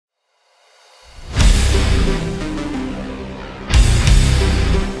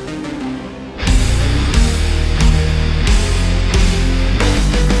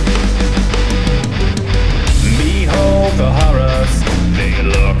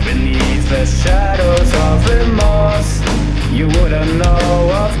the shadows of remorse. You wouldn't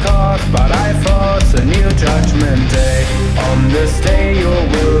know, of course, but I force a new judgment day. On this day you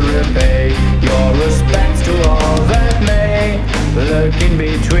will repay your respects to all that may look in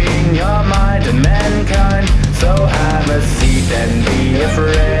between your mind and mankind. So have a seat and be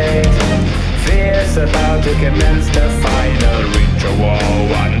afraid. Fear's about to commence the final ritual.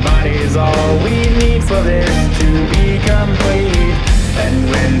 One body's all we need for this to be complete. And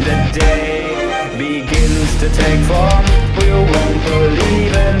when the day begins to take form, we won't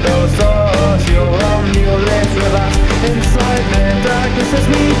believe in those thoughts. You'll run, you'll live with us inside the darkness as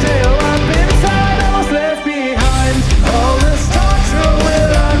we tail up inside I was left behind. All this torture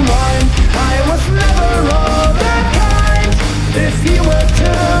will unwind. I was never all that kind. If you were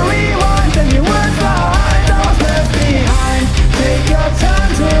to rewind, then you would find I was left behind. Take your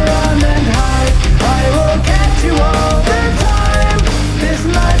time to run and hide. I will catch you all the time. This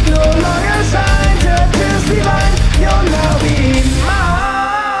night no longer shines. Your tears be mine. You'll now be mine.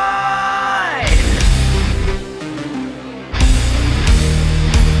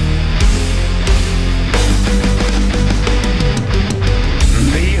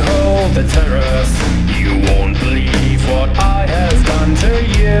 Behold the terrors. You won't believe what I have done to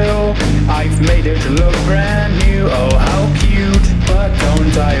you. I've made it look brand new. Oh, how cute. But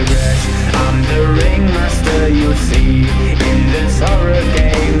don't digress. I'm the ringmaster, you see. In this horror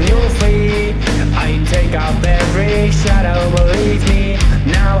game you'll flee. I take up every shadow, believe me.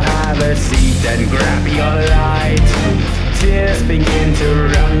 Now have a seat and grab your light. Tears begin to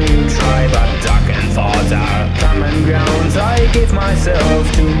run, you try, but darkened thoughts are common grounds. I give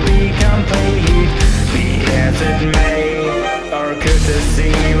myself to be complete. Be as it may, our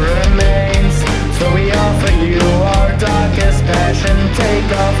courtesy remains. So we offer you our darkest passion. Take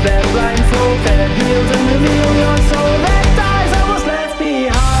off that blindfold that heals and reveal your soul that dies. I was left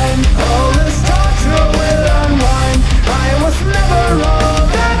behind. All this torture will unwind. I was never all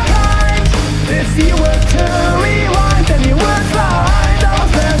that kind. If you were to rewind, then you would find I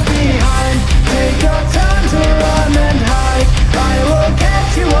was left behind. Take your time to run and hide. I will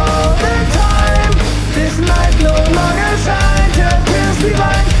catch you all the time. This night no longer shines. Your tears be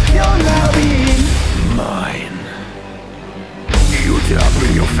mine. You'll now be mine. You dare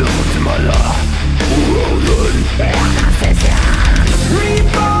bring your filth to my law.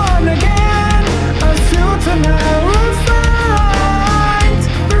 Reborn again, a suit and now refined.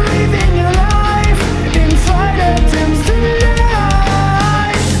 Breathing your life inside a dim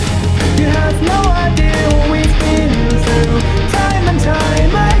light. You have no idea what we've been through, time and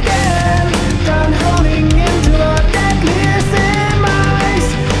time again. Done holding into our deadliest demise.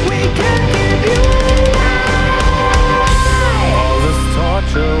 We can't give you alive. All this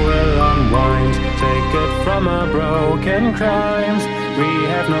torture will unwind. Take it from our broken crimes. We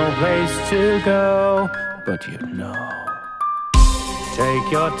have no place to go, but you know.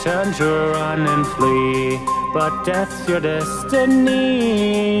 Take your turn to run and flee, but death's your destiny.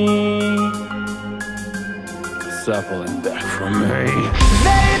 Stop pulling back from me.